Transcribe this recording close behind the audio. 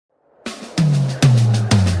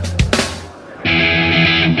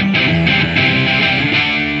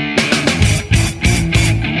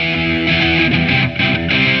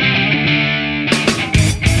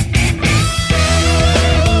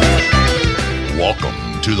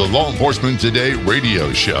Welcome to the Law Enforcement Today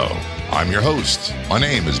radio show. I'm your host. My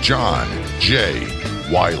name is John J.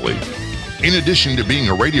 Wiley. In addition to being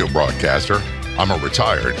a radio broadcaster, I'm a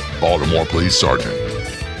retired Baltimore police sergeant.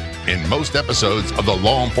 In most episodes of the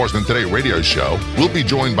Law Enforcement Today radio show, we'll be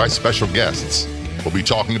joined by special guests. We'll be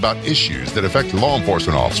talking about issues that affect law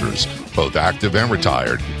enforcement officers, both active and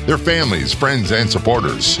retired, their families, friends, and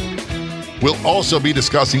supporters. We'll also be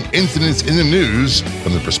discussing incidents in the news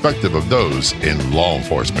from the perspective of those in law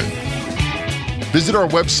enforcement. Visit our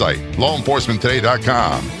website,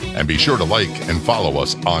 lawenforcementtoday.com, and be sure to like and follow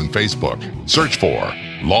us on Facebook. Search for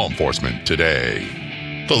Law Enforcement Today.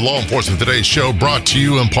 The Law Enforcement Today show brought to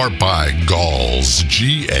you in part by Galls,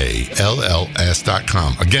 GALLS.com.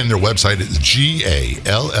 Again, their website is GALLS.com.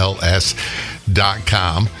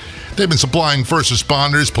 They've been supplying first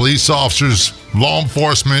responders, police officers, law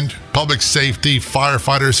enforcement, public safety,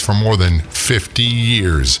 firefighters for more than 50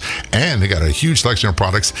 years. And they got a huge selection of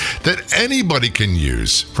products that anybody can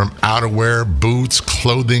use, from outerwear, boots,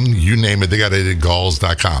 clothing, you name it. They got it at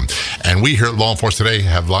Galls.com. And we here at Law Enforcement Today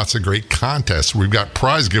have lots of great contests. We've got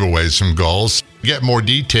prize giveaways from Galls. Get more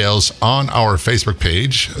details on our Facebook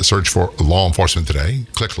page. Search for Law Enforcement Today.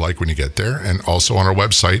 Click like when you get there, and also on our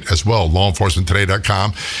website as well,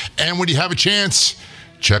 lawenforcementtoday.com. And when you have a chance,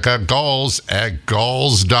 check out Galls at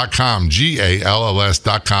galls.com,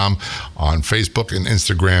 GALLS.com, on Facebook and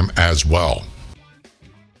Instagram as well.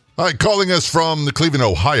 All right, calling us from the Cleveland,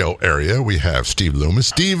 Ohio area, we have Steve Loomis.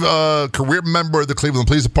 Steve, career member of the Cleveland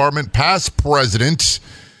Police Department, past president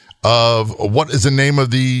of, what is the name of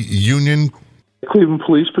the union? Cleveland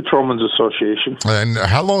Police Patrolmen's Association. And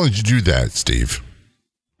how long did you do that, Steve?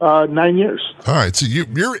 9 years. All right, so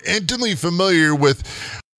you're intimately familiar with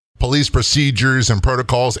police procedures and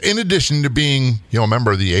protocols. In addition to being, a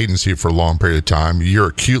member of the agency for a long period of time, you're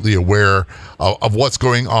acutely aware of what's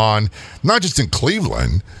going on, not just in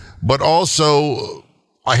Cleveland, but also,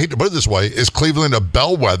 I hate to put it this way, is Cleveland a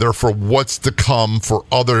bellwether for what's to come for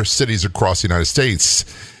other cities across the United States?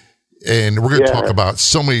 And we're going to talk about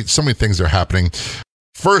so many things that are happening.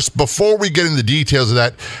 First, before we get into the details of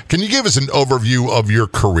that, can you give us an overview of your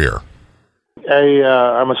career?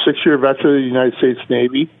 I'm a 6-year veteran of the United States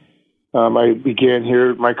Navy. I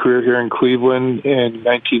began my career here in Cleveland in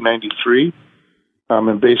 1993.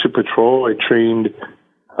 In basic patrol, I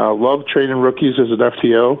loved training rookies as an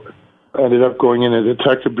FTO. I ended up going in a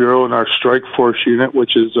detective bureau in our strike force unit,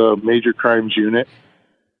 which is a major crimes unit.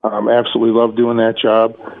 Absolutely loved doing that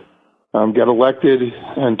job. Got elected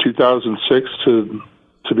in 2006 to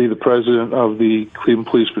be the president of the Cleveland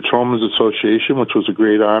Police Patrolmen's Association, which was a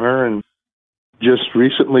great honor, and just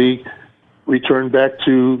recently returned back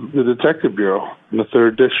to the Detective Bureau in the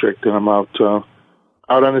 3rd District, and I'm out on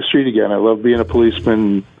the street again. I love being a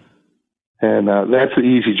policeman, and that's the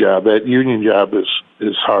easy job. That union job is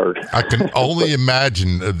hard. I can only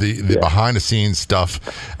imagine the behind-the-scenes stuff.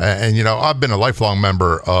 And, I've been a lifelong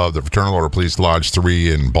member of the Fraternal Order Police Lodge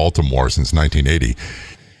 3 in Baltimore since 1980.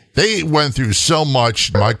 They went through so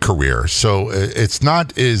much in my career, so it's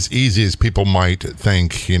not as easy as people might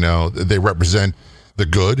think. They represent the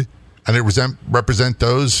good, and they represent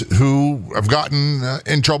those who have gotten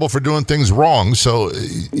in trouble for doing things wrong. So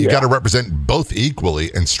you got to represent both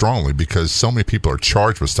equally and strongly, because so many people are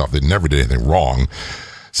charged with stuff that never did anything wrong.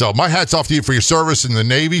 So my hat's off to you for your service in the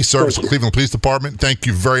Navy, service with Cleveland Police Department. Thank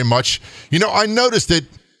you very much. I noticed that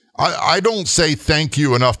I don't say thank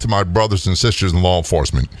you enough to my brothers and sisters in law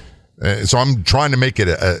enforcement. So I'm trying to make it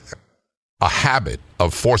a habit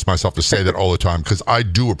of force myself to say that all the time, because I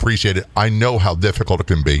do appreciate it. I know how difficult it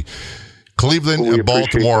can be. Cleveland and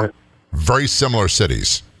Baltimore, very similar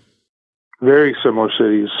cities. Very similar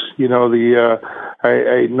cities.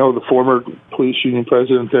 I know the former police union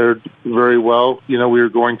president there very well. We were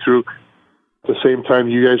going through, at the same time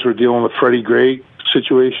you guys were dealing with Freddie Gray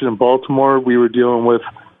situation in Baltimore, we were dealing with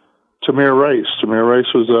Tamir Rice. Tamir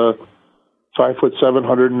Rice was a 5'7",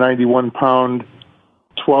 191-pound,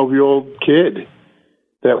 12-year-old kid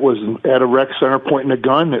that was at a rec center pointing a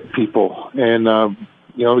gun at people. And,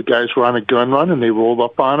 the guys were on a gun run, and they rolled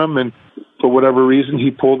up on him, and for whatever reason, he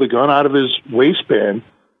pulled the gun out of his waistband,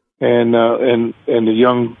 and the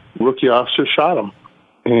young rookie officer shot him.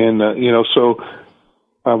 And, so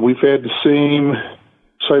we've had the same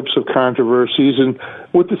types of controversies, and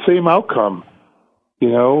with the same outcome.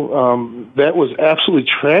 That was absolutely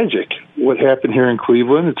tragic, what happened here in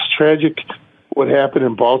Cleveland. It's tragic what happened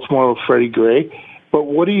in Baltimore with Freddie Gray. But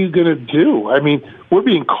what are you going to do? I mean, we're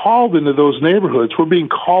being called into those neighborhoods. We're being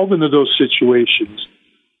called into those situations.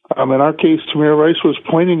 In our case, Tamir Rice was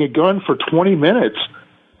pointing a gun for 20 minutes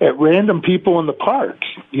at random people in the park.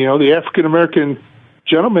 The African-American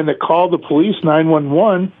gentleman that called the police,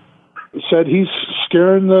 911, said he's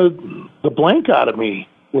scaring the blank out of me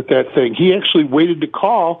with that thing. He actually waited to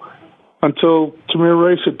call until Tamir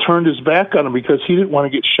Rice had turned his back on him because he didn't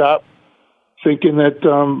want to get shot, thinking that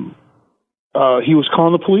he was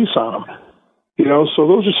calling the police on him. So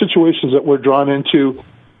those are situations that we're drawn into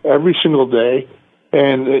every single day.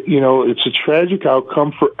 And, it's a tragic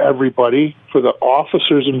outcome for everybody, for the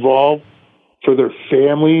officers involved, for their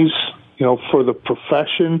families, for the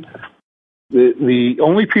profession. The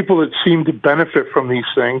only people that seem to benefit from these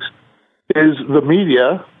things is the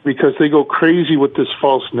media, because they go crazy with this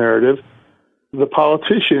false narrative. The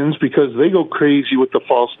politicians, because they go crazy with the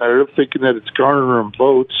false narrative, thinking that it's garnering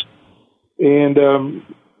votes. And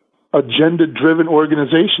agenda-driven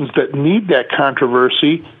organizations that need that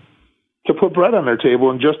controversy to put bread on their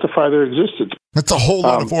table and justify their existence. That's a whole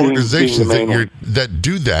lot of organizations that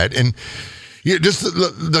do that. And just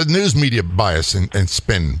the news media bias and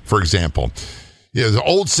spin, for example. The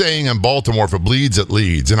old saying in Baltimore, if it bleeds, it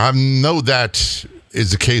leads. And I know that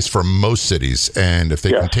is the case for most cities. And if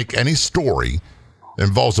they can take any story that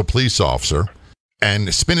involves a police officer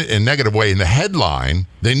and spin it in a negative way in the headline,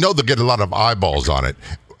 they know they'll get a lot of eyeballs on it.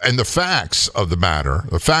 And the facts of the matter,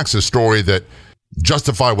 the facts of the story that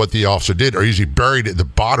justify what the officer did are usually buried at the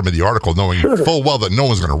bottom of the article, knowing full well that no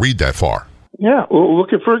one's going to read that far. Yeah, well,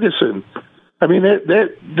 look at Ferguson. I mean,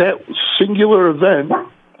 that singular event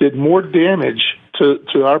did more damage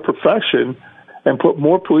to our profession and put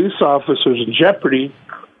more police officers in jeopardy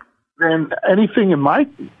than anything in my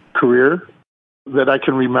career that I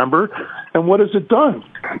can remember. And what has it done?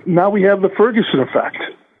 Now we have the Ferguson effect.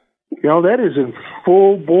 That is in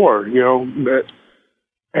full bore. That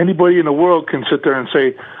anybody in the world can sit there and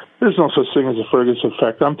say, there's no such thing as a Ferguson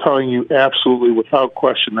effect. I'm telling you, absolutely, without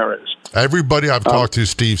question, there is. Everybody I've talked to,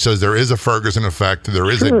 Steve, says there is a Ferguson effect.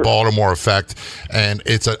 There is a Baltimore effect, and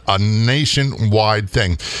it's a nationwide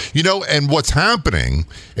thing. And what's happening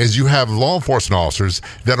is you have law enforcement officers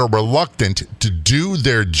that are reluctant to do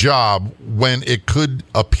their job when it could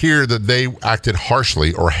appear that they acted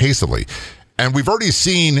harshly or hastily. And we've already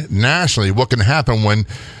seen nationally what can happen when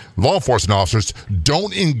law enforcement officers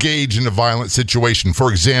don't engage in a violent situation.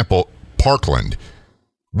 For example, Parkland.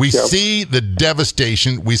 We see the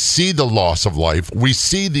devastation. We see the loss of life. We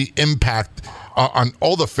see the impact on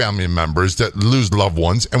all the family members that lose loved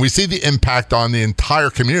ones. And we see the impact on the entire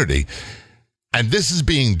community. And this is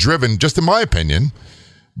being driven, just in my opinion,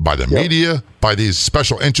 by the media, by these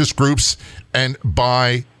special interest groups, and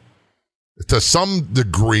by, to some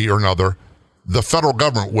degree or another, the federal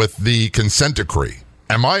government with the consent decree.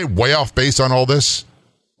 Am I way off base on all this?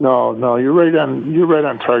 No, you're right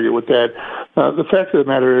on target with that. The fact of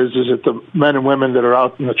the matter is that the men and women that are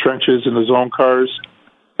out in the trenches in the zone cars,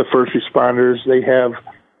 the first responders,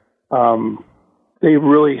 they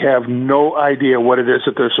really have no idea what it is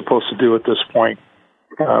that they're supposed to do at this point.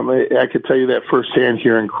 I could tell you that firsthand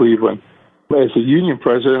here in Cleveland. As a union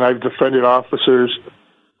president, I've defended officers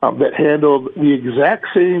that handled the exact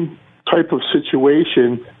same type of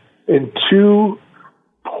situation in two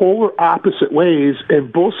polar opposite ways,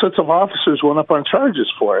 and both sets of officers went up on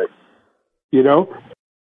charges for it.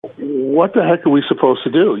 What the heck are we supposed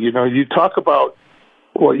to do? You talk about,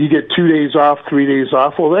 you get 2 days off, 3 days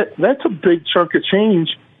off. Well, that's a big chunk of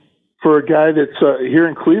change for a guy that's here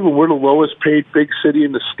in Cleveland. We're the lowest paid big city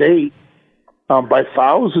in the state by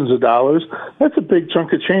thousands of dollars. That's a big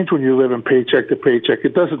chunk of change when you're living paycheck to paycheck.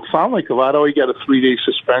 It doesn't sound like a lot. Oh, you got a 3-day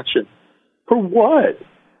suspension. For what?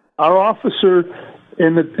 Our officer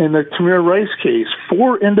in the Tamir Rice case,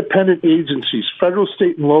 4 independent agencies, federal,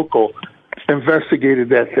 state, and local, investigated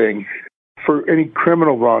that thing for any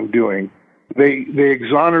criminal wrongdoing. They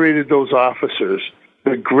exonerated those officers.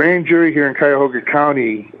 The grand jury here in Cuyahoga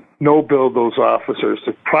County no-billed those officers.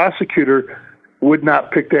 The prosecutor would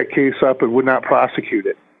not pick that case up and would not prosecute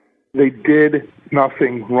it. They did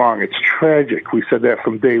nothing wrong. It's tragic. We said that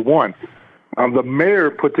from day one. The mayor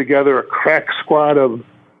put together a crack squad of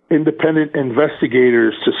independent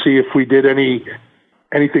investigators to see if we did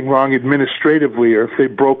anything wrong administratively or if they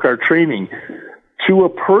broke our training. To a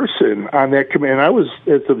person on that committee, and I was,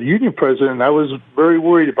 as the union president, I was very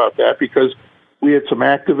worried about that because we had some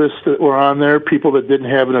activists that were on there, people that didn't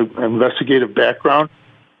have an investigative background.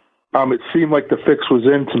 It seemed like the fix was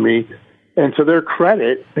in to me. And to their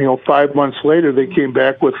credit, 5 months later, they came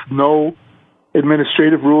back with no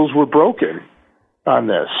administrative rules were broken on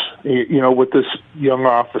this, with this young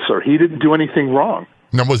officer. He didn't do anything wrong.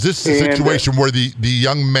 Now, was this a situation where the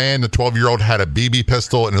young man, the 12-year-old, had a BB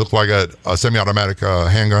pistol and it looked like a semi-automatic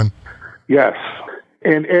handgun? Yes.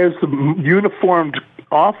 And as the uniformed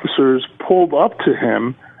officers pulled up to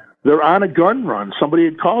him, they're on a gun run. Somebody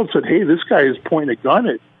had called and said, hey, this guy is pointing a gun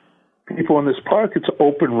at people in this park. It's an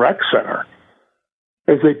open rec center.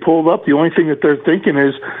 As they pulled up, the only thing that they're thinking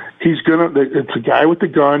is it's a guy with a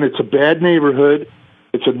gun. It's a bad neighborhood.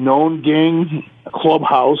 It's a known gang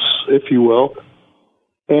clubhouse, if you will.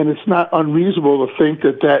 And it's not unreasonable to think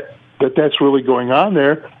that's really going on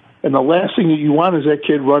there. And the last thing that you want is that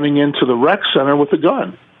kid running into the rec center with a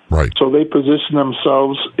gun. Right. So they positioned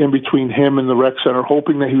themselves in between him and the rec center,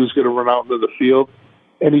 hoping that he was going to run out into the field.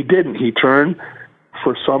 And he didn't. He turned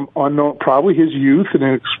for some unknown, probably his youth and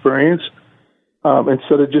inexperience,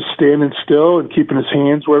 instead of just standing still and keeping his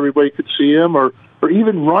hands where everybody could see him, or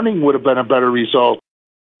even running would have been a better result.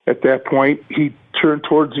 At that point, he turned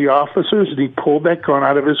towards the officers and he pulled that gun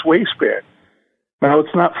out of his waistband. Now,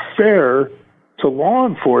 it's not fair to law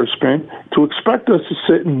enforcement to expect us to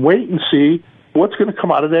sit and wait and see what's going to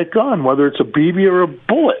come out of that gun, whether it's a BB or a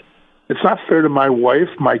bullet. It's not fair to my wife,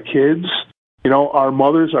 my kids, our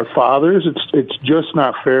mothers, our fathers. It's just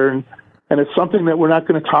not fair, and it's something that we're not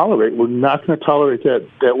going to tolerate. We're not going to tolerate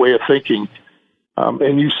that way of thinking,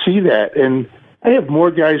 and you see that. And I have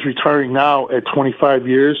more guys retiring now at 25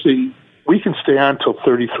 years. We can stay on till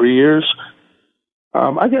 33 years.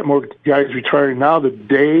 I got more guys retiring now the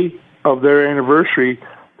day of their anniversary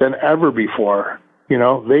than ever before.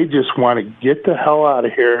 They just want to get the hell out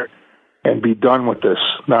of here and be done with this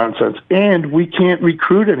nonsense. And we can't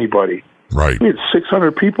recruit anybody. Right. We had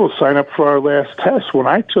 600 people sign up for our last test. When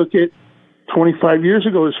I took it 25 years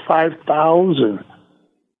ago, it was 5,000.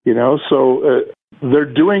 So they're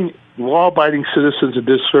doing law-abiding citizens a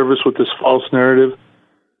disservice with this false narrative.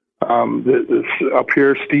 Up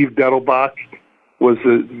here, Steve Dettelbach was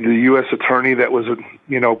the U.S. attorney that was,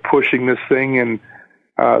 pushing this thing and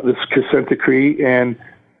this consent decree, and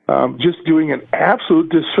just doing an absolute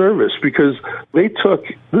disservice because they took.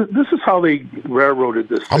 This is how they railroaded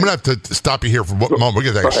this thing. I'm going to have to stop you here for a moment. We're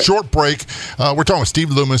going to take a short break. We're talking with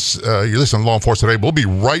Steve Loomis. You're listening to Law Enforcement Today. We'll be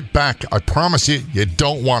right back. I promise you, you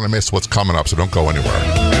don't want to miss what's coming up, so don't go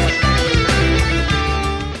anywhere.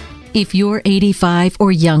 If you're 85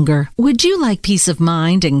 or younger, would you like peace of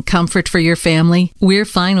mind and comfort for your family? We're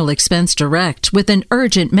Final Expense Direct with an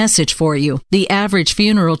urgent message for you. The average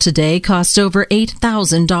funeral today costs over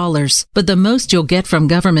 $8,000, but the most you'll get from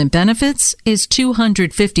government benefits is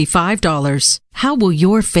 $255. How will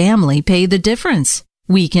your family pay the difference?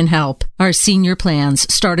 We can help. Our senior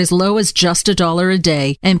plans start as low as just $1 a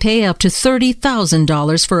day and pay up to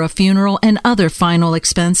 $30,000 for a funeral and other final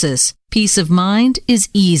expenses. Peace of mind is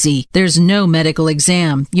easy. There's no medical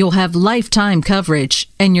exam. You'll have lifetime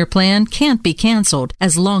coverage, and your plan can't be canceled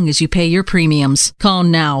as long as you pay your premiums. Call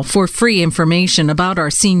now for free information about our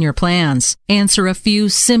senior plans. Answer a few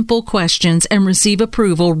simple questions and receive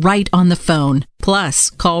approval right on the phone. Plus,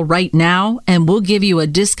 call right now and we'll give you a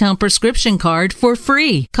discount prescription card for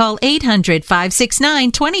free. Call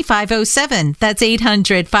 800-569-2507. That's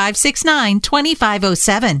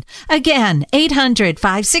 800-569-2507. Again,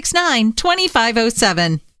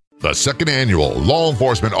 800-569-2507. The second annual Law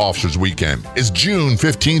Enforcement Officers Weekend is June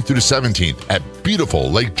 15th through the 17th at beautiful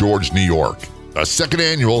Lake George, New York. The second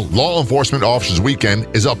annual Law Enforcement Officers Weekend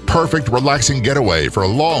is a perfect relaxing getaway for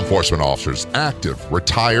law enforcement officers, active,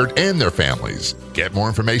 retired, and their families. Get more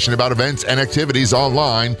information about events and activities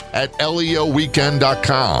online at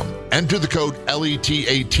leoweekend.com. Enter the code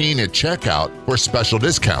LET18 at checkout for special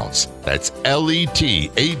discounts. That's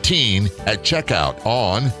LET18 at checkout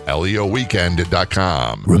on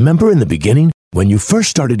leoweekend.com. Remember in the beginning, when you first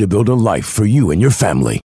started to build a life for you and your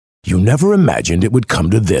family, you never imagined it would come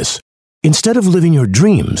to this. Instead of living your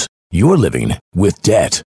dreams, you're living with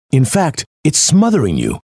debt. In fact, it's smothering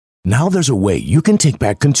you. Now there's a way you can take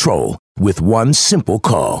back control with one simple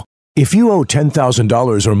call. If you owe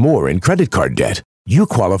 $10,000 or more in credit card debt, you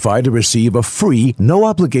qualify to receive a free,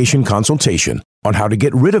 no-obligation consultation on how to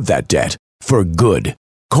get rid of that debt for good.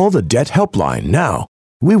 Call the Debt Helpline now.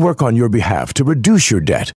 We work on your behalf to reduce your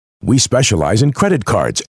debt. We specialize in credit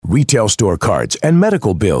cards, retail store cards, and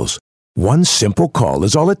medical bills. One simple call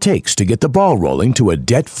is all it takes to get the ball rolling to a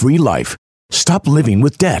debt-free life. Stop living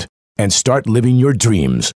with debt and start living your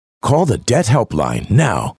dreams. Call the Debt Helpline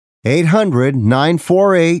now.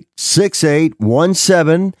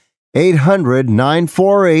 800-948-6817.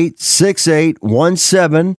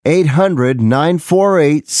 800-948-6817.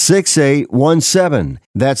 800-948-6817.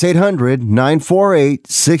 That's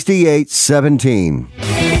 800-948-6817.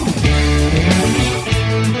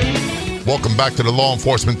 Welcome back to the Law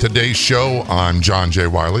Enforcement Today show. I'm John J.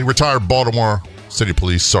 Wiley, retired Baltimore City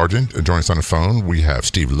Police Sergeant. Joining us on the phone, we have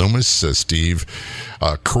Steve Loomis. Steve,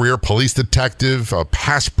 career police detective,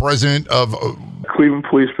 past president of Cleveland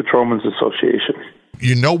Police Patrolmen's Association.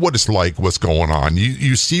 You know what it's like, what's going on.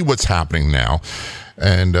 You see what's happening now.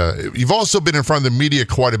 And you've also been in front of the media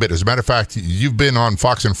quite a bit. As a matter of fact, you've been on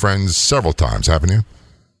Fox and Friends several times, haven't you?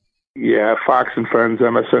 Yeah, Fox and Friends,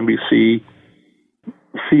 MSNBC,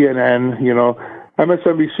 CNN.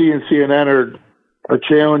 MSNBC and CNN are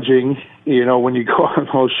challenging. When you go on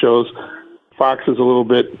those shows, Fox is a little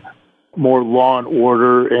bit more law and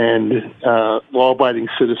order and law-abiding,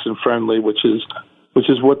 citizen-friendly, which is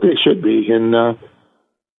what they should be. And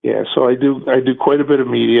so I do quite a bit of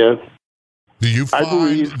media. Do you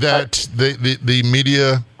find that the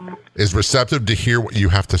media is receptive to hear what you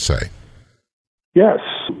have to say? Yes,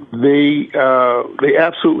 they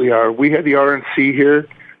absolutely are. We had the RNC here,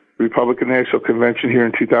 Republican National Convention, here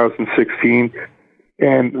in 2016,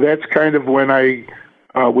 and that's kind of when I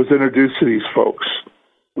was introduced to these folks,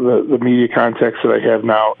 the media contacts that I have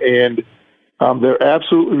now, and they're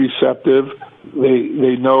absolutely receptive.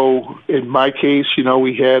 They know. In my case,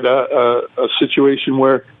 we had a situation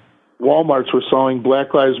where Walmarts were selling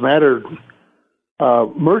Black Lives Matter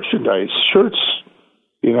merchandise, shirts,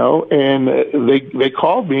 and they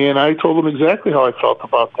called me, and I told them exactly how I felt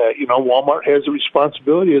about that. Walmart has a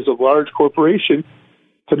responsibility as a large corporation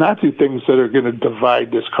to not do things that are going to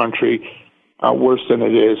divide this country worse than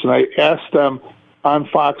it is. And I asked them on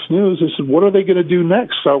Fox News, I said, what are they going to do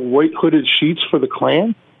next? Sell white hooded sheets for the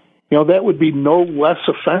Klan? That would be no less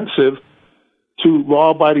offensive to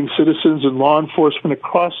law-abiding citizens and law enforcement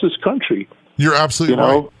across this country. You're absolutely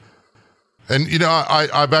right. And,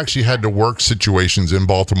 I've actually had to work situations in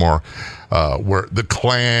Baltimore where the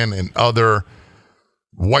Klan and other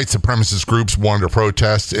white supremacist groups wanted to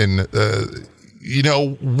protest. And,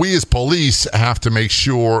 we as police have to make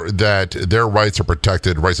sure that their rights are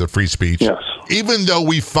protected, rights of free speech. Yes. Even though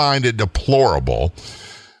we find it deplorable.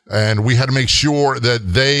 And we had to make sure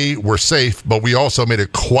that they were safe, but we also made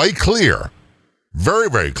it quite clear, very,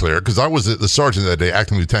 very clear, because I was the sergeant that day,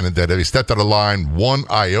 acting lieutenant, that if he stepped out of line one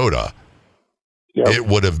iota, it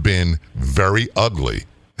would have been very ugly,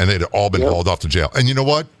 and they'd all been hauled off to jail. And you know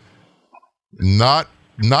what? Not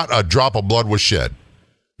a drop of blood was shed.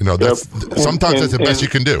 That's sometimes that's the best you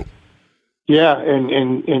can do. Yeah,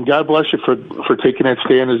 and God bless you for taking that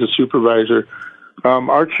stand as a supervisor.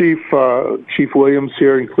 Our Chief Williams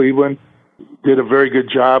here in Cleveland did a very good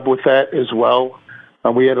job with that as well.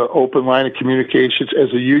 We had an open line of communications.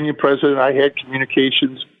 As a union president, I had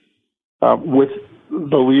communications with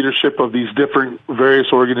the leadership of these different various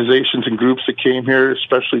organizations and groups that came here,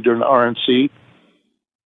 especially during the RNC,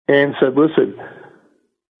 and said, listen,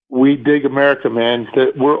 we dig America, man.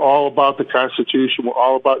 That we're all about the Constitution. We're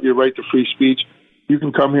all about your right to free speech. You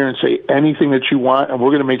can come here and say anything that you want, and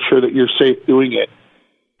we're going to make sure that you're safe doing it.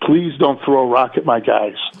 Please don't throw a rock at my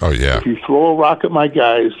guys. Oh, yeah. If you throw a rock at my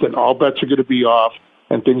guys, then all bets are going to be off,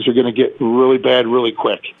 and things are going to get really bad really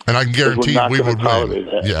quick. And I can guarantee we would win.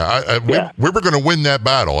 Yeah, we were going to win that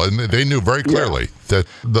battle, and they knew very clearly that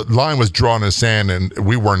the line was drawn in the sand, and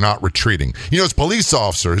we were not retreating. As police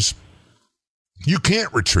officers, you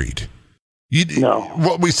can't retreat.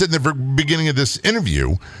 What we said in the beginning of this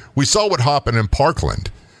interview, we saw what happened in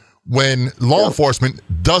Parkland when law enforcement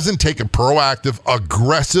doesn't take a proactive,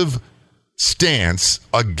 aggressive stance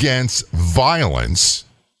against violence.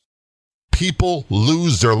 People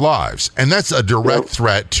lose their lives. And that's a direct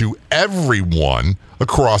threat to everyone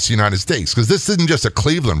across the United States, because this isn't just a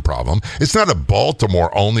Cleveland problem. It's not a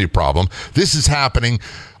Baltimore only problem. This is happening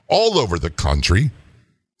all over the country.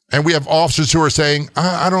 And we have officers who are saying,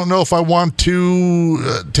 I don't know if I want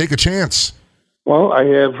to take a chance. Well, I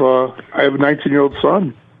have a 19-year-old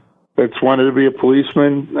son that's wanted to be a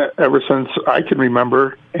policeman ever since I can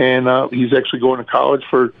remember. And he's actually going to college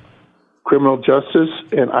for criminal justice,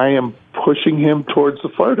 and I am pushing him towards the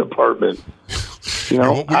fire department.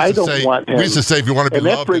 I don't want him. We used to say, if you want to be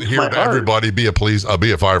loved and hear to everybody, be a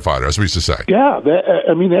firefighter, as we used to say. Yeah,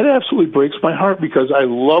 that absolutely breaks my heart, because I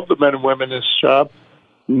love the men and women in this job.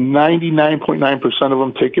 99.9% of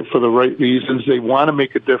them take it for the right reasons. They want to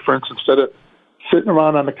make a difference instead of sitting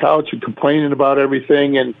around on the couch and complaining about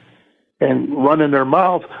everything and running their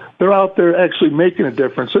mouth. They're out there actually making a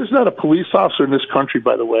difference. There's not a police officer in this country,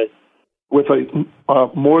 by the way, with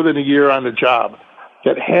more than a year on the job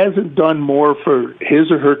that hasn't done more for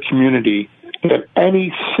his or her community than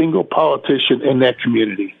any single politician in that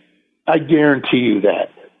community. I guarantee you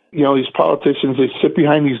that. These politicians, they sit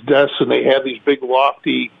behind these desks and they have these big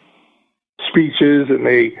lofty speeches and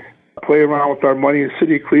they play around with our money in the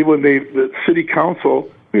city of Cleveland. The city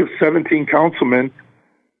council, we have 17 councilmen.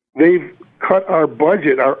 They've cut our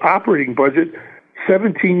budget, our operating budget,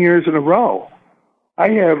 17 years in a row. I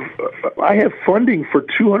have funding for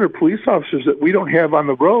 200 police officers that we don't have on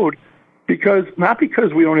the road not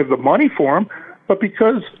because we don't have the money for them, but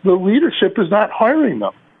because the leadership is not hiring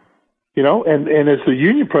them. And as the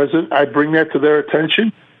union president, I bring that to their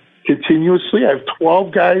attention continuously. I have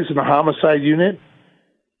 12 guys in the homicide unit.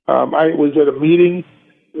 I was at a meeting.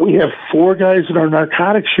 We have 4 guys in our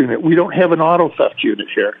narcotics unit. We don't have an auto theft unit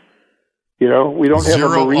here. We don't have a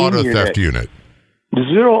marine auto theft unit.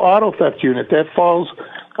 0 auto theft unit. That falls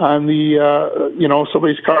on the,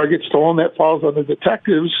 somebody's car gets stolen. That falls on the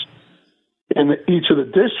detectives in each of the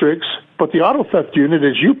districts. But the auto theft unit,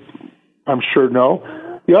 as you, I'm sure, know,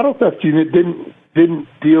 the auto theft unit didn't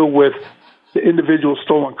deal with the individual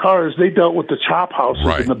stolen cars. They dealt with the chop houses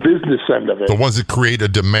and the business end of it. The ones that create a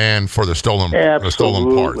demand for the stolen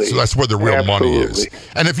parts. So that's where the real money is.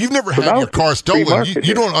 And if you've never had your car stolen,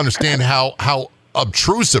 you don't understand how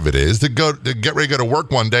obtrusive it is to get ready to go to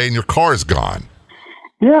work one day and your car is gone.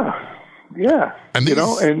 Yeah. And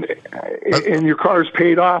and your car's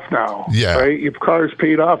paid off now. Yeah. Right? Your car's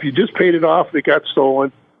paid off. You just paid it off. It got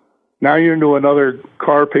stolen. Now you're into another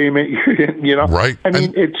car payment. Right. I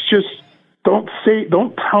mean, it's just, don't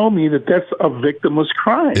tell me that that's a victimless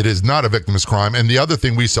crime. It is not a victimless crime. And the other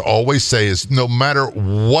thing we used to always say is no matter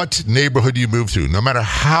what neighborhood you move to, no matter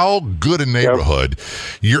how good a neighborhood,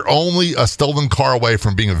 you're only a stolen car away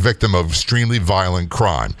from being a victim of extremely violent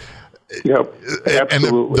crime. Yep, absolutely.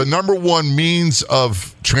 And the number one means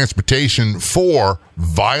of transportation for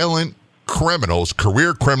violent criminals,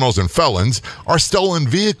 career criminals, and felons are stolen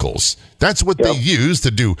vehicles. That's what they use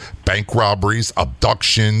to do bank robberies,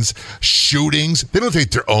 abductions, shootings. They don't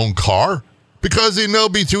take their own car because they know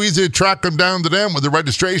it'd be too easy to track them down to them with the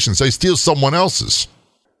registration. So they steal someone else's.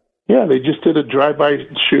 Yeah, they just did a drive-by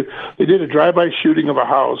shoot. They did a drive-by shooting of a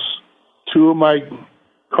house. 2 of my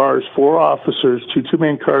cars, 4 officers, 2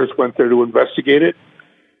 two-man cars went there to investigate it.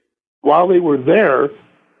 While they were there,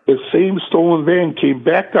 the same stolen van came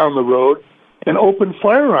back down the road and opened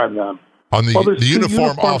fire on them. On the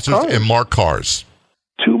uniform officers cars. In marked cars.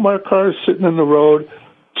 2 marked cars sitting in the road,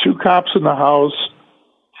 2 cops in the house,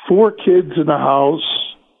 4 kids in the house,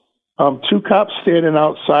 2 cops standing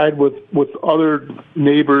outside with other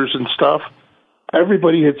neighbors and stuff.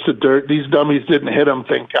 Everybody hits the dirt. These dummies didn't hit them,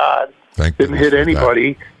 thank God. Didn't hit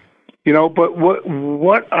anybody. But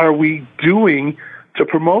what are we doing to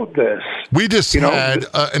promote this? We just had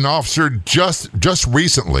an officer just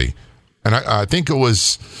recently, and I think it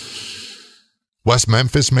was West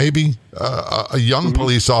Memphis, maybe, a young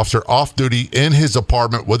police officer off duty in his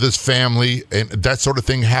apartment with his family, and that sort of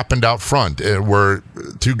thing happened out front, where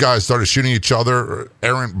 2 guys started shooting each other.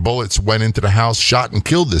 Errant bullets went into the house, shot and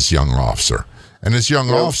killed this young officer. And this young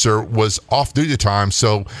officer was off duty time,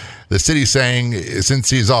 so the city's saying since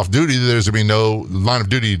he's off duty, there's going to be no line of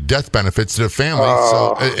duty death benefits to the family.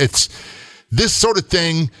 So it's this sort of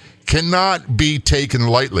thing cannot be taken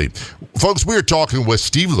lightly. Folks, we are talking with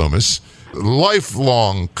Steve Loomis,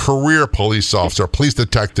 lifelong career police officer, police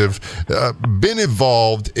detective, been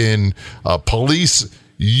involved in police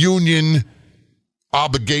union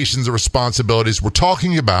obligations and responsibilities. We're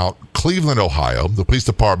talking about Cleveland, Ohio, the police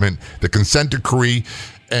department, the consent decree,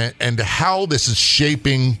 and how this is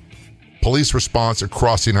shaping police response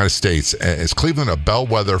across the United States. Is Cleveland a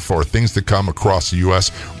bellwether for things to come across the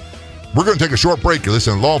U.S.? We're going to take a short break. You're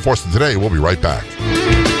listening to Law Enforcement Today. We'll be right back.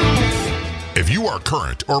 If you are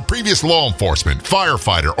current or previous law enforcement,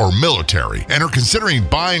 firefighter, or military and are considering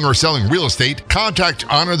buying or selling real estate, contact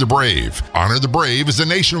Honor the Brave. Honor the Brave is a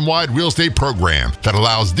nationwide real estate program that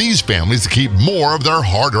allows these families to keep more of their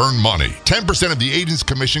hard-earned money. 10% of the agent's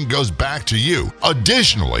commission goes back to you.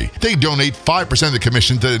 Additionally, they donate 5% of the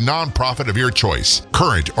commission to the nonprofit of your choice.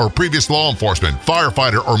 Current or previous law enforcement,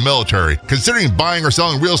 firefighter, or military considering buying or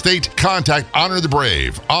selling real estate, contact Honor the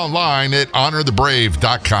Brave online at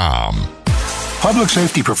honorthebrave.com. Public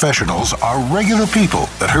safety professionals are regular people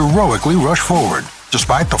that heroically rush forward.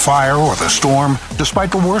 Despite the fire or the storm, despite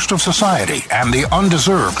the worst of society and the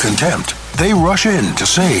undeserved contempt, they rush in to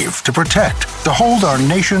save, to protect, to hold our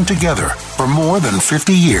nation together. For more than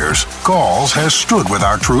 50 years, Galls has stood with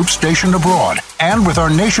our troops stationed abroad and with our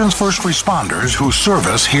nation's first responders who serve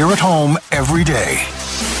us here at home every day.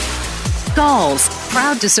 Galls,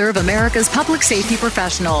 proud to serve America's public safety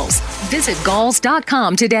professionals. Visit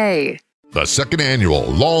galls.com today. The second annual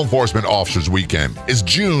Law Enforcement Officers Weekend is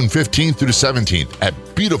June 15th through 17th at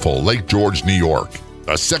beautiful Lake George, New York.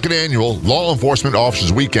 The second annual Law Enforcement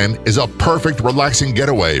Officers Weekend is a perfect relaxing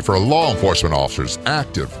getaway for law enforcement officers,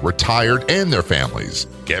 active, retired, and their families.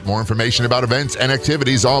 Get more information about events and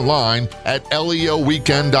activities online at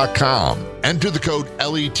leoweekend.com. Enter the code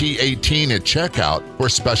LET18 at checkout for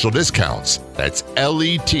special discounts. That's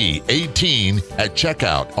LET18 at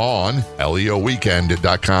checkout on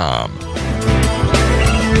leoweekend.com.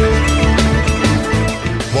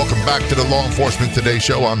 Welcome back to the Law Enforcement Today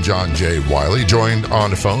Show. I'm John J. Wiley, joined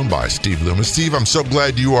on the phone by Steve Loomis. Steve, I'm so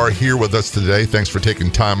glad you are here with us today. Thanks for taking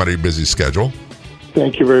time out of your busy schedule.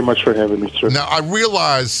 Thank you very much for having me, sir. Now, I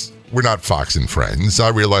realize we're not Fox and Friends. I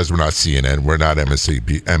realize we're not CNN. We're not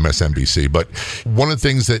MSNBC. But one of the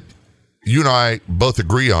things that you and I both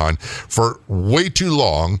agree on, for way too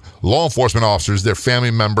long, law enforcement officers, their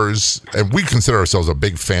family members, and we consider ourselves a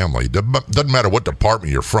big family. Doesn't matter what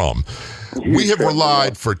department you're from. We have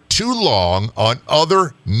relied for too long on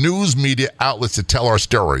other news media outlets to tell our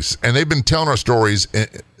stories. And they've been telling our stories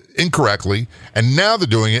incorrectly, and now they're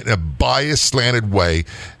doing it in a biased, slanted way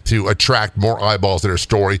to attract more eyeballs to their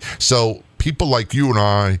story. So people like you and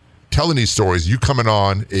I telling these stories, you coming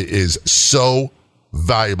on, is so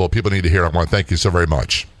valuable. People need to hear it. I want to thank you so very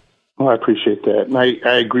much. Well, I appreciate that. And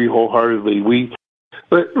I agree wholeheartedly.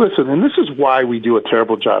 But listen, and this is why we do a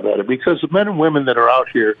terrible job at it, because the men and women that are out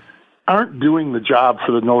here aren't doing the job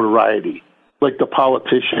for the notoriety like the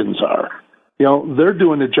politicians are. You know, they're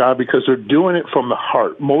doing the job because they're doing it from the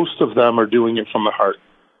heart. Most of them are doing it from the heart.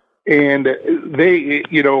 And they,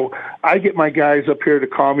 you know, I get my guys up here to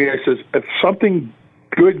call me. I says, if something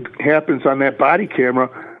good happens on that body camera,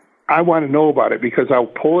 I want to know about it, because I'll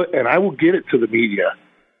pull it and I will get it to the media.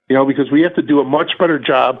 You know, because we have to do a much better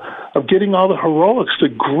job of getting all the heroics, the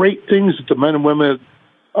great things that the men and women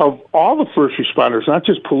of all the first responders, not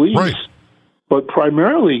just police, right, but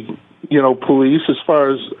primarily, you know, police, as far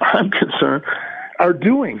as I'm concerned, are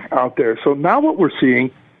doing out there. So now what we're seeing,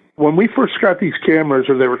 when we first got these cameras,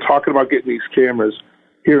 or they were talking about getting these cameras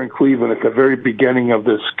here in Cleveland at the very beginning of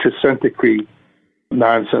this consent decree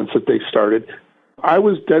nonsense that they started, I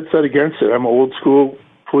was dead set against it. I'm an old school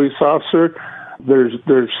police officer. There's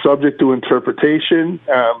subject to interpretation.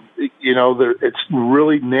 You know, it's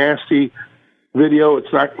really nasty video.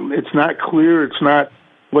 It's not clear. It's not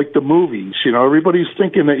like the movies. You know, everybody's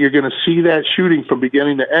thinking that you're going to see that shooting from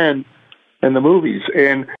beginning to end in the movies.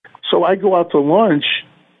 And so I go out to lunch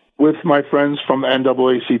with my friends from the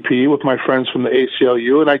NAACP, with my friends from the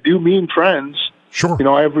ACLU, and I do mean friends. Sure. You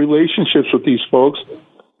know, I have relationships with these folks.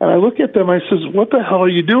 And I look at them, I says, what the hell are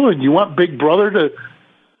you doing? You want Big Brother to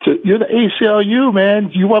you're the ACLU, man.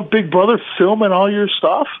 You want Big Brother filming all your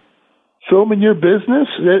stuff? Filming your business?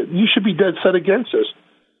 You should be dead set against this.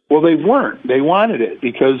 Well, they weren't. They wanted it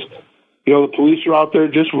because, you know, the police are out there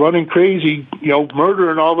just running crazy, you know,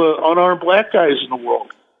 murdering all the unarmed black guys in the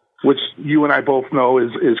world, which you and I both know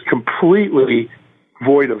is completely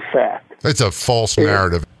void of fact. It's a false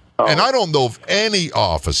narrative. And I don't know of any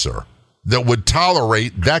officer that would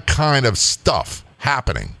tolerate that kind of stuff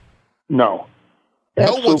happening. No.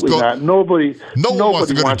 Absolutely not. Nobody wants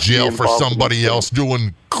to go to jail for somebody else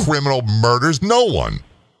doing criminal murders. No one.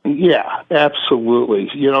 Yeah, absolutely.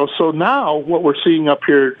 You know, so now what we're seeing up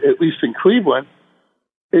here, at least in Cleveland,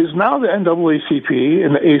 is now the NAACP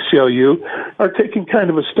and the ACLU are taking kind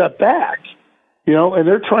of a step back, you know, and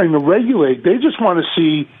they're trying to regulate. They just want to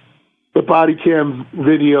see the body cam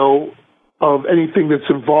video of anything that's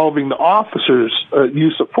involving the officer's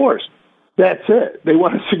use of force. That's it. They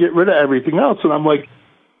want us to get rid of everything else. And I'm like,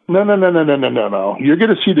 no. You're going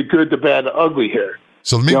to see the good, the bad, the ugly here.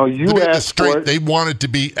 So let me get this straight. They want it to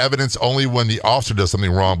be evidence only when the officer does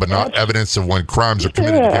something wrong, but not evidence of when crimes are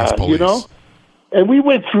committed against police. You know? And we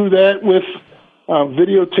went through that with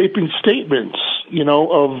videotaping statements, you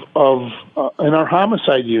know, of in our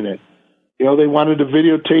homicide unit. You know, they wanted to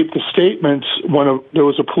videotape the statements when there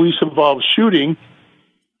was a police-involved shooting,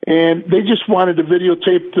 and they just wanted to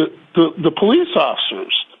videotape the police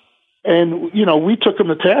officers. And, you know, we took them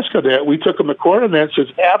to task on that. We took them to court on that and says,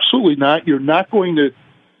 absolutely not. You're not going to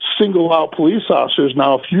single out police officers.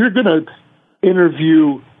 Now, if you're going to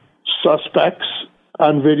interview suspects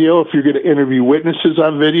on video, if you're going to interview witnesses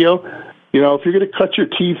on video, you know, if you're going to cut your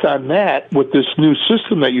teeth on that with this new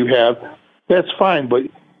system that you have, that's fine. But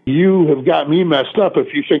you have got me messed up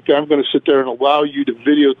if you think that I'm going to sit there and allow you to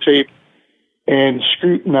videotape and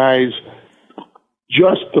scrutinize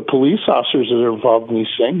just the police officers that are involved in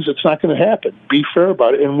these things. It's not going to happen. Be fair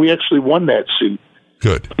about it. And we actually won that suit.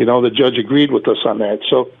 Good. You know, the judge agreed with us on that.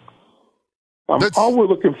 So all we're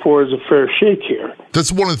looking for is a fair shake here. That's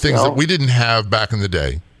one of the things that we didn't have back in the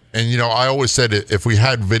day. And, I always said if we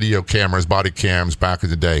had video cameras, body cams back in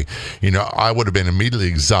the day, I would have been immediately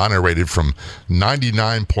exonerated from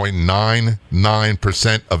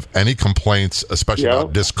 99.99% of any complaints, especially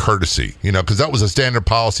about discourtesy, because that was a standard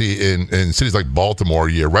policy in cities like Baltimore.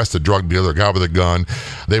 You arrest a drug dealer, a guy with a gun,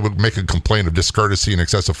 they would make a complaint of discourtesy and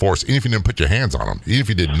excessive force, even if you didn't put your hands on them, even if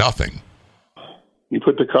you did nothing. You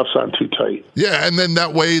put the cuffs on too tight. Yeah, and then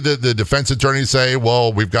that way the defense attorneys say,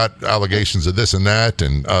 well, we've got allegations of this and that.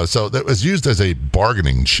 And so that was used as a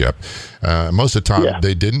bargaining chip. Most of the time,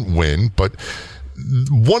 they didn't win. But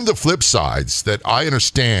one of the flip sides that I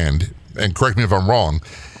understand, and correct me if I'm wrong,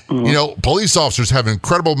 police officers have an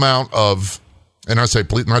incredible amount of, and I say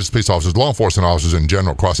police, not just police officers, law enforcement officers in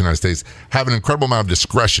general across the United States have an incredible amount of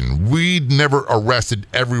discretion. We never arrested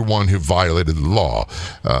everyone who violated the law.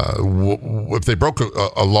 If they broke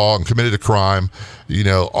a law and committed a crime,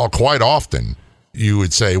 quite often you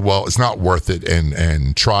would say, well, it's not worth it,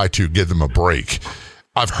 and try to give them a break.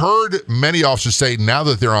 I've heard many officers say now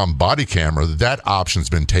that they're on body camera, that option's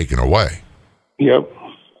been taken away. Yep,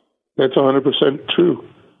 that's 100% true.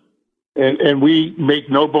 And we make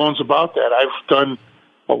no bones about that. I've done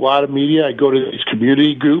a lot of media. I go to these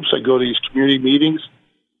community groups. I go to these community meetings.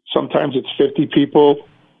 Sometimes it's 50 people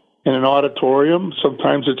in an auditorium.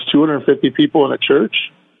 Sometimes it's 250 people in a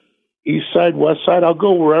church. East side, west side. I'll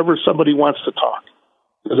go wherever somebody wants to talk.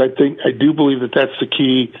 Because I do believe that that's the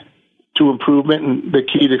key to improvement and the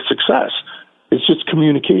key to success. It's just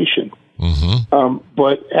communication. Mm-hmm.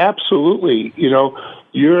 But absolutely,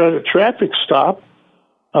 you're at a traffic stop.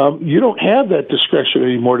 You don't have that discretion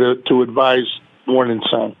anymore to advise morning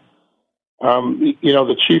sun.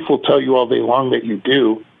 The chief will tell you all day long that you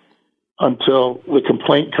do until the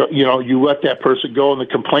complaint, you let that person go and the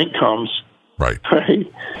complaint comes. Right?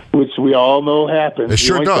 Which we all know happens. It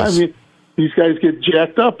sure does. The only time these guys get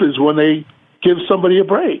jacked up is when they give somebody a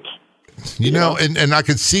break. And I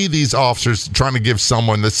could see these officers trying to give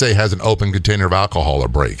someone, let's say, has an open container of alcohol a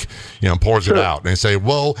break, pours it out. And they say,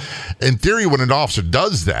 well, in theory, when an officer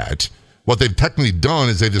does that, what they've technically done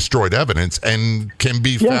is they've destroyed evidence and can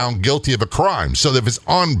be found guilty of a crime. So if it's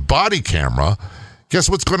on body camera, guess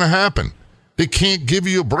what's going to happen? They can't give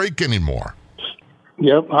you a break anymore.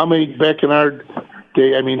 Yep. Back in our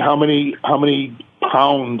day, how many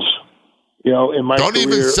pounds, in my Don't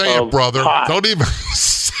even say it, brother. Pot. Don't even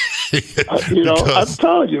I'm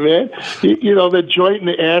telling you, man. The joint in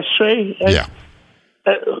the ashtray.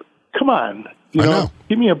 Come on.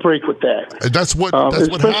 Give me a break with that. That's what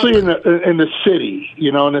especially in the city.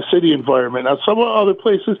 In the city environment. Now, some other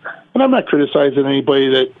places, and I'm not criticizing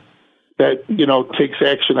anybody that takes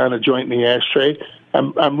action on a joint in the ashtray.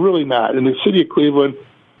 I'm really not. In the city of Cleveland,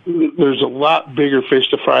 there's a lot bigger fish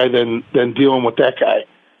to fry than dealing with that guy.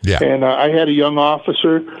 Yeah. And I had a young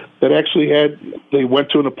officer that actually they went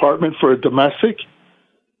to an apartment for a domestic,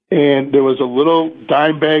 and there was a little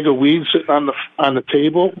dime bag of weed sitting on the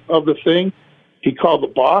table of the thing. He called the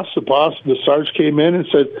boss. The sergeant came in and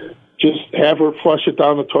said, just have her flush it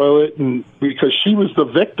down the toilet. And because she was the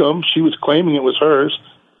victim, she was claiming it was hers.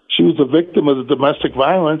 She was the victim of the domestic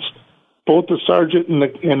violence. Both the sergeant and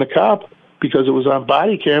the cop, because it was on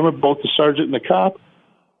body camera, both the sergeant and the cop,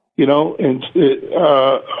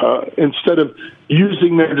 instead of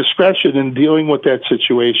using their discretion in dealing with that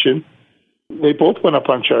situation, they both went up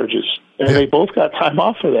on charges, and they both got time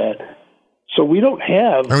off for that. So we don't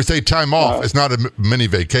have... And we say time off. It's not a mini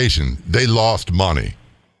vacation. They lost money.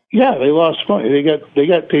 Yeah, they lost money. They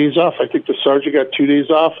got days off. I think the sergeant got 2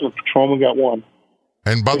 days off, and the patrolman got 1.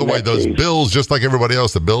 And by the way, those bills, just like everybody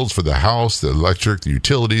else, the bills for the house, the electric, the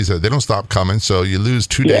utilities, they don't stop coming. So you lose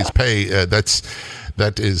 2 days' pay.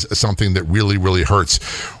 That is something that really, really hurts.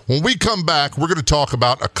 When we come back, we're going to talk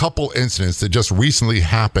about a couple incidents that just recently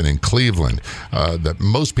happened in Cleveland that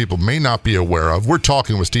most people may not be aware of. We're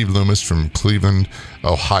talking with Steve Loomis from Cleveland,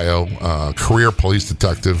 Ohio, career police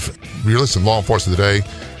detective. You're listening to Law Enforcement Today.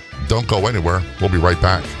 Don't go anywhere. We'll be right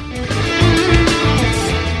back.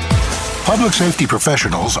 Public safety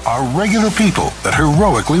professionals are regular people that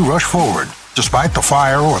heroically rush forward. Despite the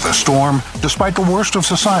fire or the storm, despite the worst of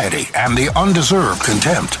society and the undeserved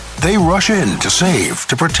contempt, they rush in to save,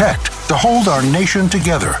 to protect, to hold our nation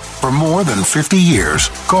together. For more than 50 years,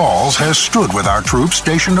 Galls has stood with our troops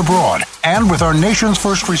stationed abroad and with our nation's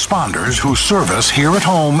first responders who serve us here at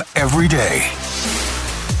home every day.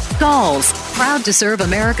 Galls, proud to serve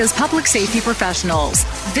America's public safety professionals.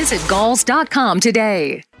 Visit galls.com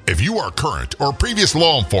today. If you are current or previous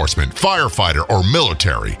law enforcement, firefighter, or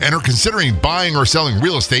military and are considering buying or selling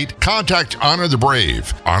real estate, contact Honor the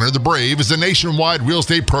Brave. Honor the Brave is a nationwide real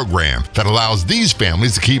estate program that allows these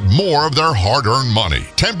families to keep more of their hard-earned money.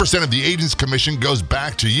 10% of the agent's commission goes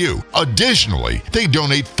back to you. Additionally, they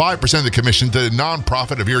donate 5% of the commission to the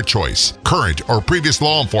nonprofit of your choice. Current or previous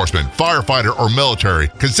law enforcement, firefighter, or military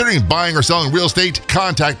considering buying or selling real estate,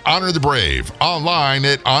 contact Honor the Brave online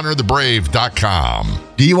at honorthebrave.com.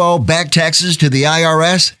 Do you owe back taxes to the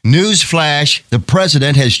IRS? Newsflash, the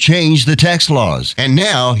president has changed the tax laws, and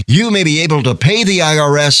now you may be able to pay the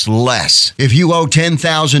IRS less. If you owe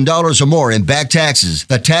 $10,000 or more in back taxes,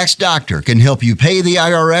 the tax doctor can help you pay the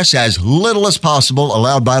IRS as little as possible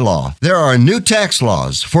allowed by law. There are new tax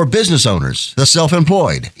laws for business owners, the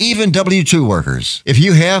self-employed, even W-2 workers. If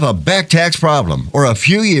you have a back tax problem or a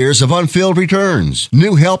few years of unfilled returns,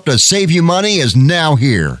 new help to save you money is now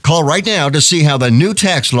here. Call right now to see how the new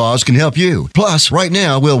tax laws can help you. Plus, right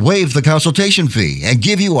now, we'll waive the consultation fee and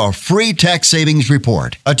give you a free tax savings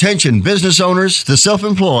report. Attention business owners, the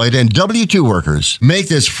self-employed, and W-2 workers. Make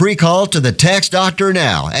this free call to the tax doctor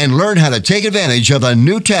now and learn how to take advantage of the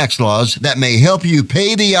new tax laws that may help you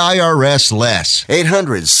pay the IRS less.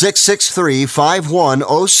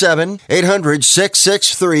 800-663-5107.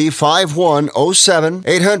 800-663-5107.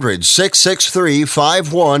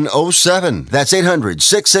 800-663-5107. That's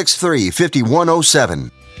 800-663-5107.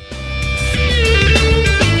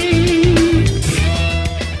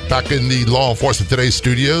 Back in the Law Enforcement Today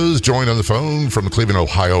studios, joined on the phone from the Cleveland,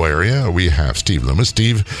 Ohio area, we have Steve Loomis.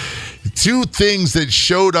 Steve, two things that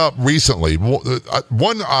showed up recently.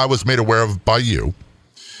 One I was made aware of by you.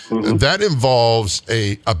 Mm-hmm. That involves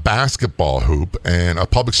a basketball hoop and a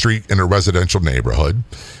public street in a residential neighborhood.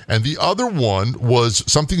 And the other one was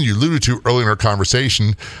something you alluded to earlier in our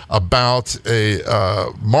conversation about a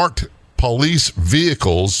marked police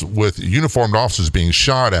vehicles with uniformed officers being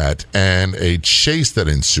shot at and a chase that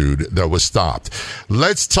ensued that was stopped.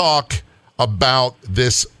 Let's talk about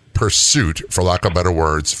this pursuit, for lack of better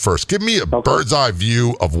words, first. Give me a bird's eye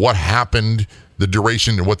view of what happened, the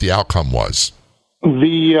duration, and what the outcome was.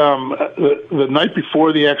 The night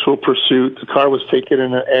before the actual pursuit, the car was taken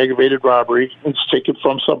in an aggravated robbery. It's taken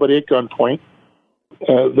from somebody at gunpoint.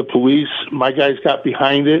 The police, my guys got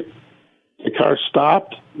behind it. The car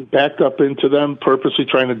stopped, backed up into them, purposely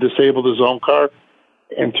trying to disable the zone car,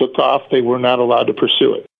 and took off. They were not allowed to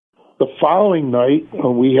pursue it. The following night,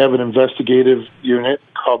 we have an investigative unit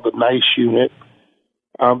called the NICE unit.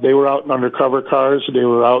 They were out in undercover cars. They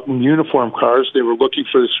were out in uniform cars. They were looking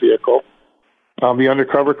for this vehicle. The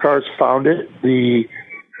undercover cars found it. The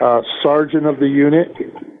sergeant of the unit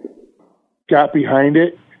got behind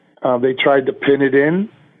it. They tried to pin it in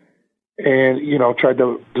and, tried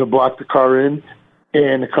to block the car in,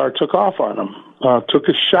 and the car took off on him. Took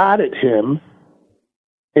a shot at him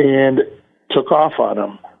and took off on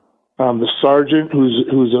him. The sergeant,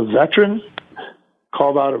 who's a veteran,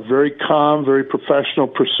 called out a very calm, very professional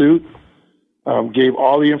pursuit. Gave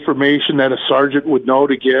all the information that a sergeant would know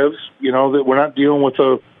to give, that we're not dealing with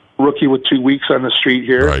a rookie with 2 weeks on the street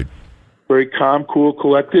here. Right. Very calm, cool,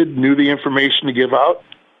 collected, knew the information to give out,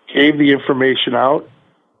 gave the information out,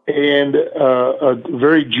 and a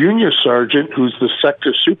very junior sergeant who's the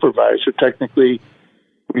sector supervisor, technically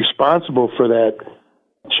responsible for that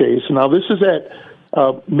chase. Now, this is at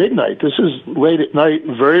midnight. This is late at night,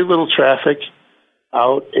 very little traffic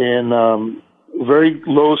out, and very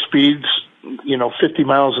low speeds, 50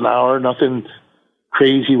 miles an hour, nothing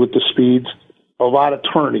crazy with the speeds. A lot of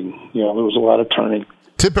turning. There was a lot of turning.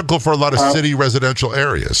 Typical for a lot of city residential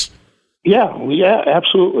areas. Yeah,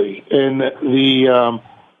 absolutely. And the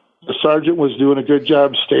sergeant was doing a good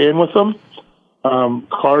job staying with them.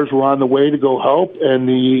 Cars were on the way to go help, and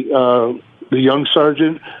the young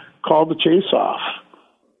sergeant called the chase off.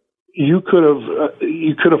 You could have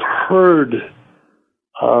heard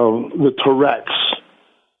the Tourette's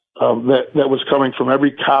that was coming from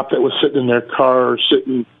every cop that was sitting in their car or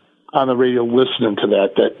sitting on the radio listening to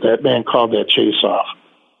that man called that chase off.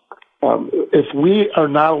 If we are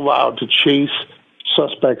not allowed to chase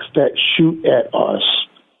suspects that shoot at us,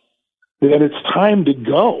 then it's time to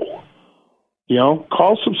go.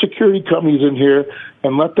 Call some security companies in here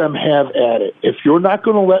and let them have at it. If you're not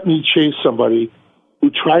going to let me chase somebody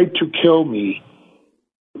who tried to kill me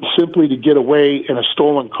simply to get away in a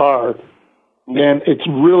stolen car, then it's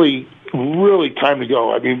really, really time to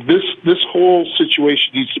go. I mean, this whole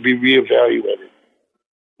situation needs to be reevaluated.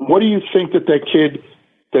 What do you think that kid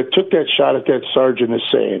that took that shot at that sergeant is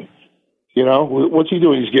saying? What's he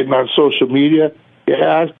doing? He's getting on social media.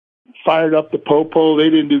 Yeah, fired up the popo. They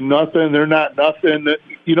didn't do nothing. They're not nothing.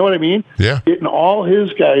 You know what I mean? Yeah. Getting all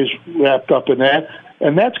his guys wrapped up in that,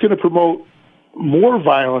 and that's going to promote more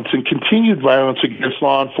violence and continued violence against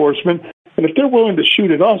law enforcement. And if they're willing to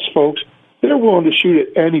shoot at us, folks, they're willing to shoot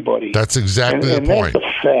at anybody. That's exactly the point. That's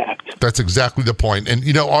a fact. That's exactly the point. And,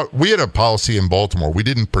 we had a policy in Baltimore we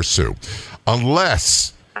didn't pursue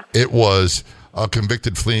unless it was a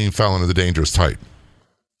convicted fleeing felon of the dangerous type.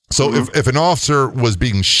 So if an officer was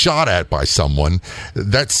being shot at by someone,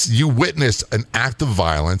 you witnessed an act of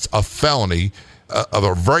violence, a felony of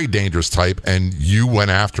a very dangerous type, and you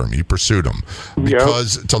went after him. You pursued him.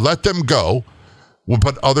 Because to let them go will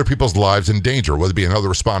put other people's lives in danger, whether it be another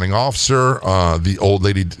responding officer, the old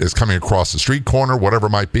lady is coming across the street corner, whatever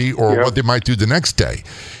it might be, or what they might do the next day.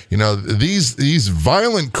 These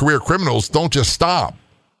violent career criminals don't just stop.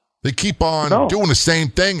 They keep on doing the same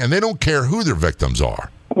thing, and they don't care who their victims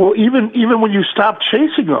are. Well, even when you stop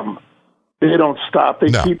chasing them, they don't stop. They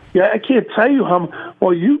keep. Yeah, I can't tell you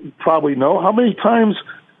you probably know how many times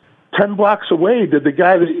 10 blocks away did the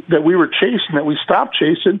guy that we were chasing, that we stopped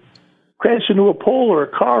chasing, crash into a pole or a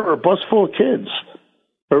car or a bus full of kids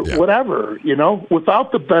or whatever,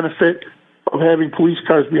 without the benefit of having police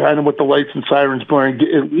cars behind them with the lights and sirens blaring,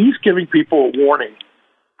 at least giving people a warning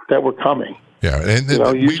that we're coming. Yeah, and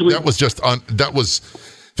usually that was just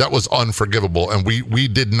that was unforgivable, and we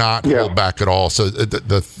did not hold back at all. So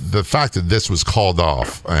the fact that this was called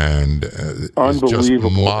off and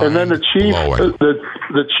unbelievable, and then the chief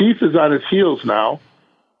the chief is on his heels now,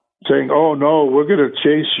 saying, "Oh no, we're going to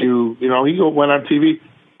chase you." He went on TV.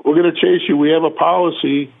 We're going to chase you. We have a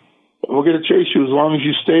policy. We're going to chase you as long as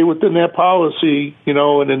you stay within that policy.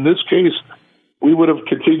 And in this case, we would have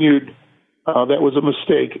continued. That was a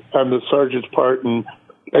mistake on the sergeant's part, and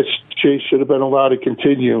that chase should have been allowed to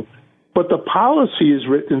continue. But the policy is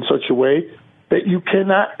written in such a way that you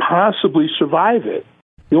cannot possibly survive it.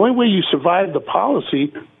 The only way you survive the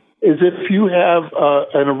policy is if you have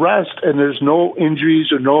an arrest and there's no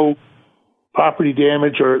injuries or no property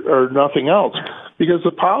damage or nothing else. Because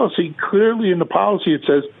the policy, clearly in the policy, it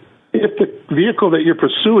says if the vehicle that you're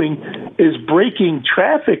pursuing is breaking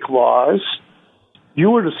traffic laws, you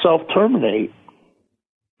were to self-terminate.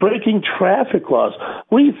 Breaking traffic laws.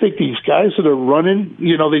 What do you think, these guys that are running,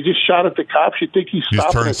 they just shot at the cops, you think he's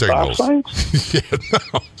stopping at stop signs?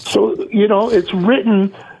 So, it's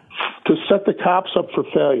written to set the cops up for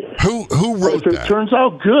failure. Who wrote that? If it turns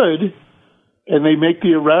out good, and they make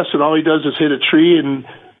the arrest, and all he does is hit a tree, and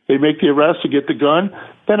they make the arrest to get the gun,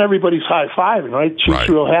 then everybody's high-fiving, right? Chief's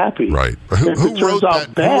real happy. Right. Who wrote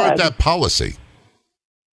that policy?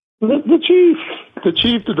 The chief.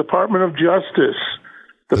 The Department of Justice.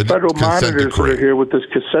 The federal monitors that are here with this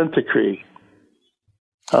consent decree.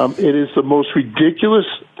 It is the most ridiculous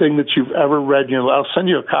thing that you've ever read. I'll send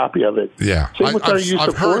you a copy of it. Yeah.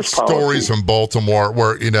 I've heard stories from Baltimore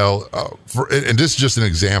where, and this is just an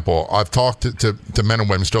example. I've talked to men and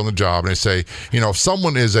women still on the job, and they say, if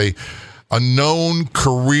someone is a known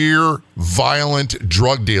career violent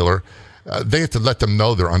drug dealer, they have to let them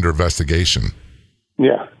know they're under investigation.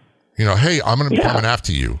 Yeah. Hey, I'm going to be coming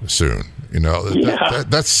after you soon.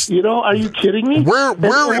 That's. Are you kidding me? How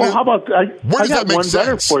about I got one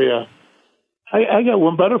better for you? I got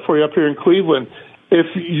one better for you up here in Cleveland. If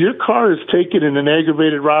your car is taken in an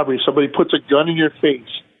aggravated robbery, somebody puts a gun in your face.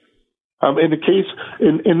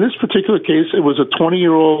 In this particular case, it was a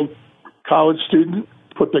 20-year-old college student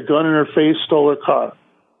put the gun in her face, stole her car.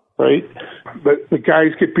 Right, but the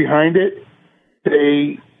guys get behind it.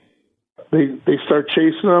 They start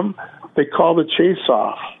chasing them. They call the chase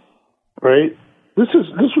off, right? This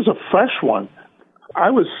was a fresh one. I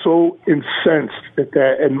was so incensed at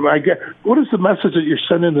that. And what is the message that you're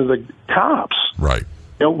sending to the cops? Right.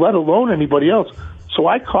 Let alone anybody else. So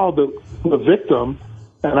I called the victim,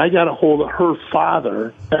 and I got a hold of her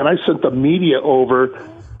father, and I sent the media over.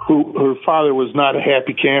 Who her father was not a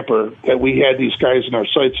happy camper that we had these guys in our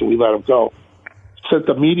sights, so we let them go. Sent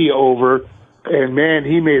the media over, and man,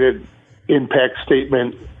 he made an impact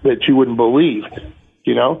statement that you wouldn't believe,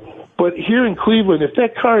 But here in Cleveland, if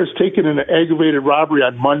that car is taken in an aggravated robbery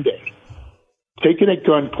on Monday, taken at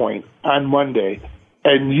gunpoint on Monday,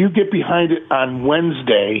 and you get behind it on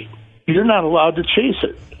Wednesday, you're not allowed to chase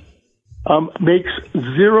it. Makes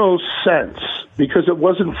zero sense because it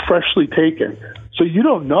wasn't freshly taken. So you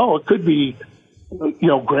don't know. It could be,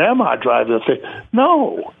 grandma driving the thing.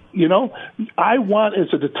 No, I want,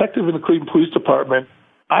 as a detective in the Cleveland Police Department,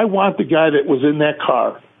 I want the guy that was in that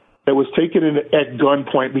car that was taken in at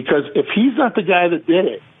gunpoint, because if he's not the guy that did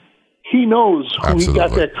it, he knows who he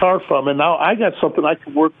got that car from, and now I got something I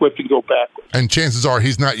can work with and go back with. And chances are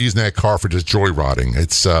he's not using that car for just joyriding.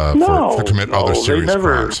 It's for commit other serious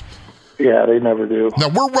crimes. Yeah, they never do. Now,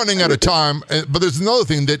 we're running out of time, but there's another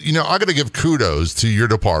thing that, I got to give kudos to your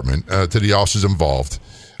department, to the officers involved.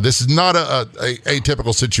 This is not a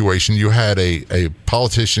atypical situation. You had a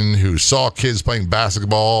politician who saw kids playing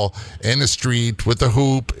basketball in the street with a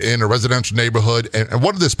hoop in a residential neighborhood. And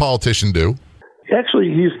what did this politician do? Actually,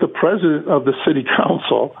 he's the president of the city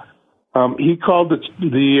council. He called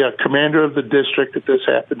the commander of the district that this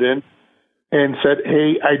happened in and said,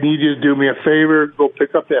 hey, I need you to do me a favor. Go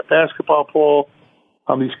pick up that basketball pole.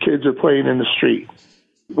 These kids are playing in the street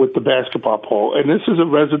with the basketball pole. And this is a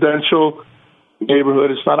residential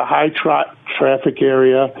neighborhood. It's not a high traffic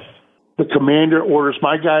area. The commander orders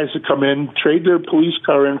my guys to come in, trade their police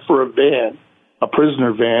car in for a van, a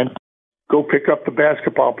prisoner van, go pick up the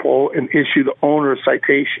basketball pole and issue the owner a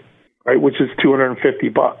citation, right, which is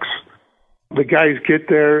 $250. The guys get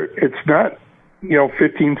there. It's not,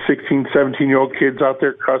 15, 16, 17-year-old kids out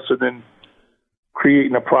there cussing and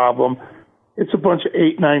creating a problem. It's a bunch of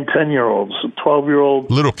 8, 9, 10-year-olds, 12-year-old.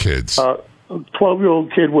 Little kids.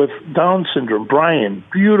 12-year-old kid with Down syndrome, Brian,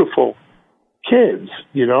 beautiful kids,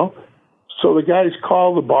 So the guys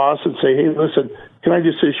call the boss and say, hey, listen, can I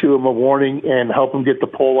just issue him a warning and help him get the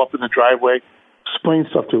pole up in the driveway? Explain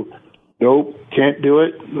stuff to him. Nope, can't do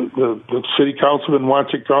it. The city councilman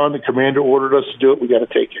wants it gone. The commander ordered us to do it. We got to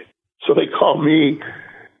take it. So they call me,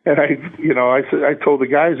 and I told the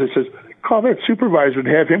guys, I says, call that supervisor and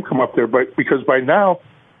have him come up there. But because by now,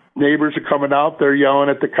 neighbors are coming out. They're yelling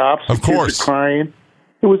at the cops. Of course. Kids are crying.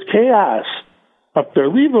 It was chaos up there.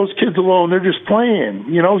 Leave those kids alone. They're just playing.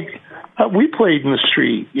 We played in the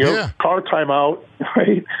street. Car timeout,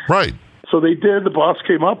 right? Right. So they did. The boss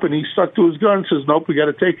came up, and he stuck to his gun and says, nope, we got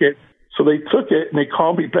to take it. So they took it, and they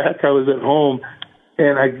called me back. I was at home,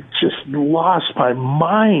 and I just lost my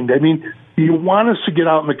mind. I mean, you want us to get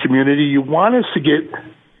out in the community. You want us to get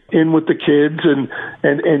in with the kids and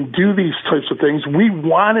do these types of things. We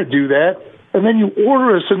want to do that. And then you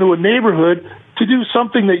order us into a neighborhood to do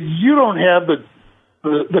something that you don't have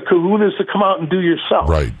the kahunas to come out and do yourself.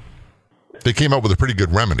 Right. They came up with a pretty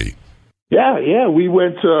good remedy. Yeah. We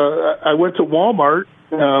went I went to Walmart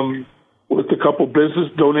with a couple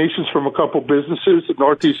business donations from a couple businesses, the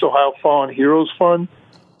Northeast Ohio Fallen Heroes Fund,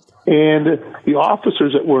 and the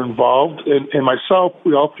officers that were involved and myself,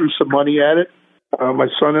 we all threw some money at it. My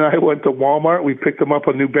son and I went to Walmart. We picked them up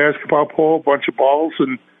a new basketball pole, a bunch of balls,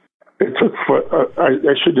 and it took,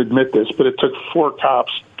 I should admit this, but it took 4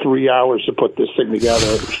 cops 3 hours to put this thing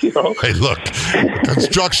together. Hey, look,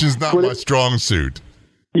 construction's not my strong suit.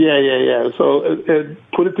 Yeah. So it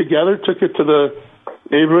put it together, took it to the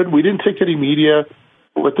neighborhood. We didn't take any media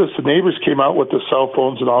with us. The neighbors came out with the cell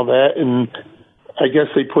phones and all that, and I guess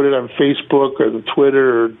they put it on Facebook or the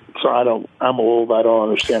Twitter. So I'm old. I don't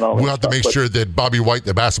understand all that. We'll have to make sure that Bobby White,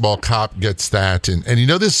 the basketball cop, gets that. And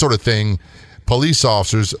this sort of thing, police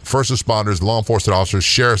officers, first responders, law enforcement officers,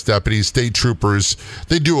 sheriff's deputies, state troopers,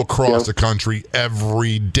 they do across the country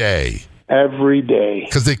every day. Every day.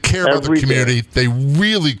 Because they care about the community. They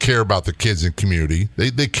really care about the kids in the community.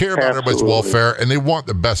 They care about everybody's welfare, and they want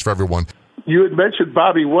the best for everyone. You had mentioned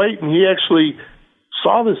Bobby White, and he actually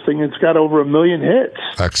saw this thing. It's got over 1 million hits.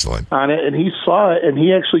 Excellent. On it, and he saw it, and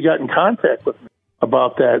he actually got in contact with me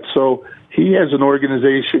about that. So he has an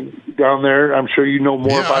organization down there. I'm sure you know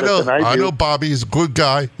more about it than I do. I know Bobby is a good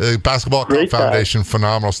guy. The Basketball Club Foundation,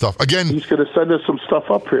 phenomenal stuff. Again, he's going to send us some stuff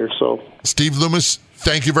up here. So Steve Loomis,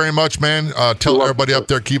 thank you very much, man. Tell everybody up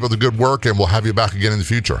there, keep up the good work, and we'll have you back again in the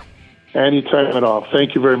future. Anytime at all.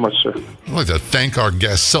 Thank you very much, sir. I'd like to thank our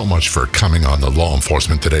guests so much for coming on the Law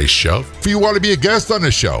Enforcement Today show. If you want to be a guest on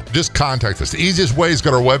the show, just contact us. The easiest way is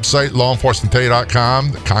go to our website,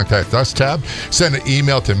 lawenforcementtoday.com, the Contact Us tab. Send an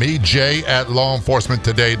email to me,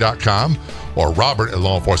 jay@lawenforcementtoday.com, or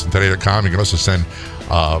robert@lawenforcementtoday.com. You can also send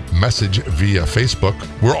a message via Facebook.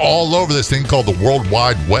 We're all over this thing called the World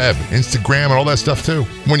Wide Web, Instagram, and all that stuff too.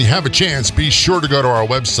 When you have a chance, be sure to go to our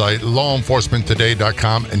website,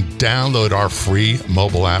 lawenforcementtoday.com, and download our free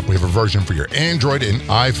mobile app. We have a version for your Android and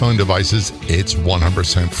iPhone devices. It's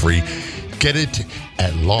 100% free. Get it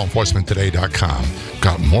at lawenforcementtoday.com.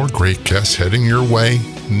 Got more great guests heading your way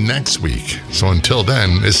next week. So until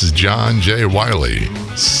then, this is John J. Wiley.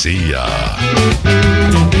 See ya.